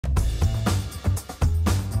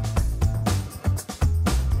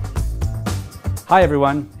Hi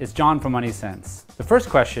everyone, it's John from MoneySense. The first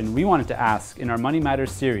question we wanted to ask in our Money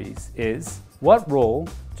Matters series is, what role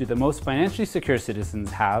do the most financially secure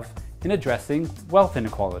citizens have in addressing wealth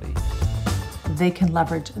inequality? They can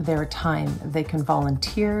leverage their time. They can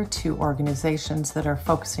volunteer to organizations that are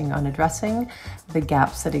focusing on addressing the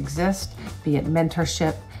gaps that exist, be it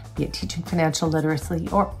mentorship, be it teaching financial literacy,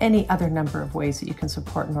 or any other number of ways that you can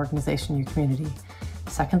support an organization in your community.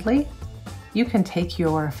 Secondly, you can take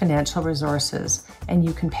your financial resources and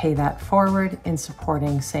you can pay that forward in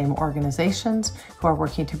supporting same organizations who are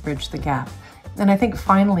working to bridge the gap. And I think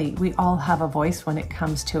finally, we all have a voice when it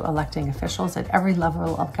comes to electing officials at every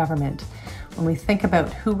level of government. When we think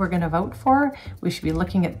about who we're going to vote for, we should be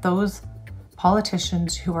looking at those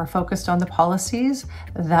politicians who are focused on the policies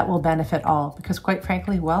that will benefit all, because quite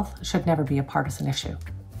frankly, wealth should never be a partisan issue.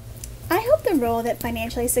 I hope the role that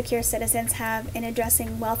financially secure citizens have in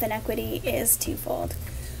addressing wealth inequity is twofold.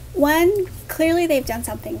 One, clearly they've done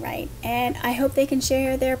something right, and I hope they can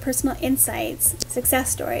share their personal insights, success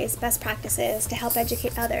stories, best practices to help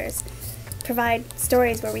educate others, provide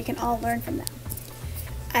stories where we can all learn from them.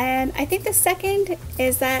 And I think the second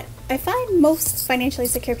is that I find most financially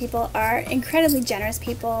secure people are incredibly generous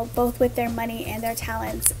people, both with their money and their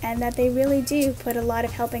talents, and that they really do put a lot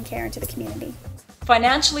of help and care into the community.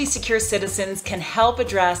 Financially secure citizens can help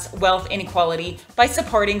address wealth inequality by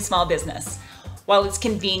supporting small business. While it's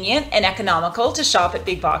convenient and economical to shop at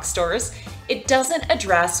big box stores, it doesn't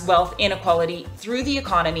address wealth inequality through the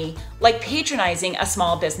economy like patronizing a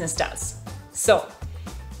small business does. So,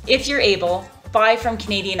 if you're able, buy from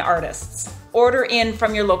Canadian artists, order in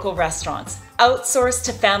from your local restaurants, outsource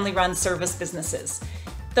to family-run service businesses.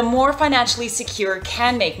 The more financially secure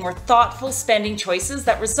can make more thoughtful spending choices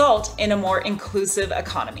that result in a more inclusive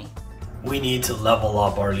economy. We need to level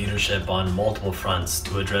up our leadership on multiple fronts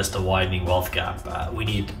to address the widening wealth gap. We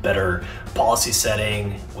need better policy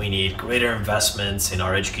setting, we need greater investments in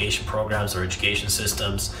our education programs, our education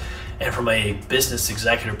systems, and from a business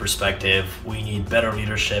executive perspective, we need better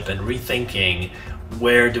leadership and rethinking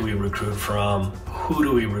where do we recruit from, who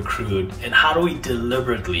do we recruit, and how do we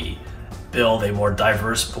deliberately build a more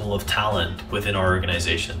diverse pool of talent within our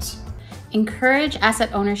organizations. Encourage asset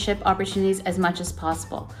ownership opportunities as much as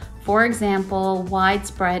possible. For example,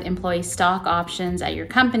 widespread employee stock options at your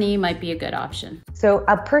company might be a good option. So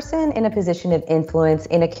a person in a position of influence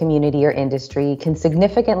in a community or industry can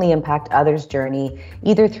significantly impact others' journey,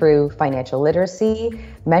 either through financial literacy,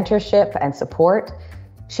 mentorship and support,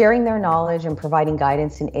 sharing their knowledge and providing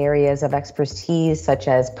guidance in areas of expertise such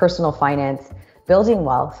as personal finance, building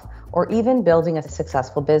wealth, or even building a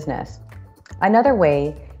successful business. Another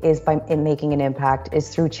way is in making an impact is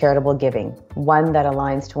through charitable giving, one that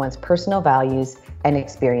aligns to one's personal values and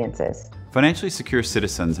experiences. Financially secure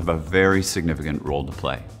citizens have a very significant role to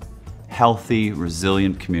play. Healthy,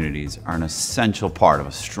 resilient communities are an essential part of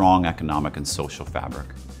a strong economic and social fabric.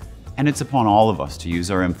 And it's upon all of us to use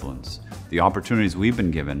our influence, the opportunities we've been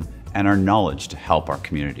given, and our knowledge to help our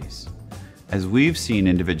communities. As we've seen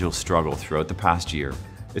individuals struggle throughout the past year,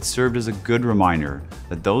 it served as a good reminder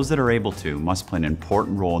that those that are able to must play an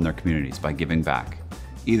important role in their communities by giving back,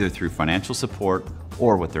 either through financial support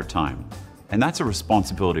or with their time. And that's a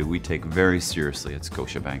responsibility we take very seriously at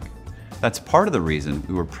Scotiabank. That's part of the reason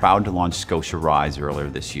we were proud to launch Scotia Rise earlier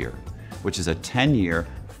this year, which is a 10-year,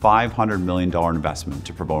 $500 million investment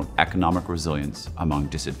to promote economic resilience among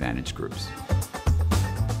disadvantaged groups.